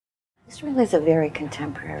Israel is a very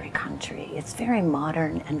contemporary country. It's very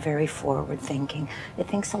modern and very forward-thinking. It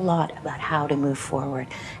thinks a lot about how to move forward.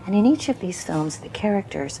 And in each of these films, the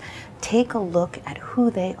characters take a look at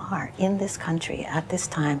who they are in this country at this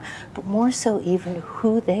time, but more so even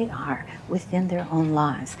who they are within their own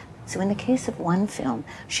lives. So in the case of one film,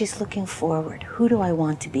 she's looking forward. Who do I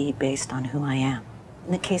want to be based on who I am?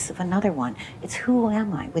 In the case of another one, it's who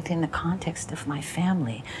am I within the context of my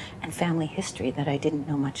family and family history that I didn't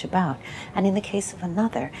know much about. And in the case of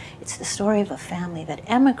another, it's the story of a family that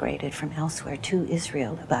emigrated from elsewhere to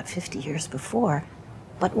Israel about 50 years before.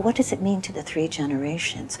 But what does it mean to the three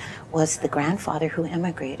generations? Was the grandfather who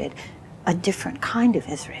emigrated a different kind of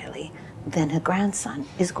Israeli than a grandson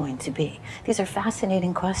is going to be? These are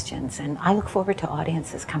fascinating questions, and I look forward to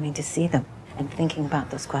audiences coming to see them and thinking about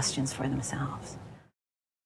those questions for themselves.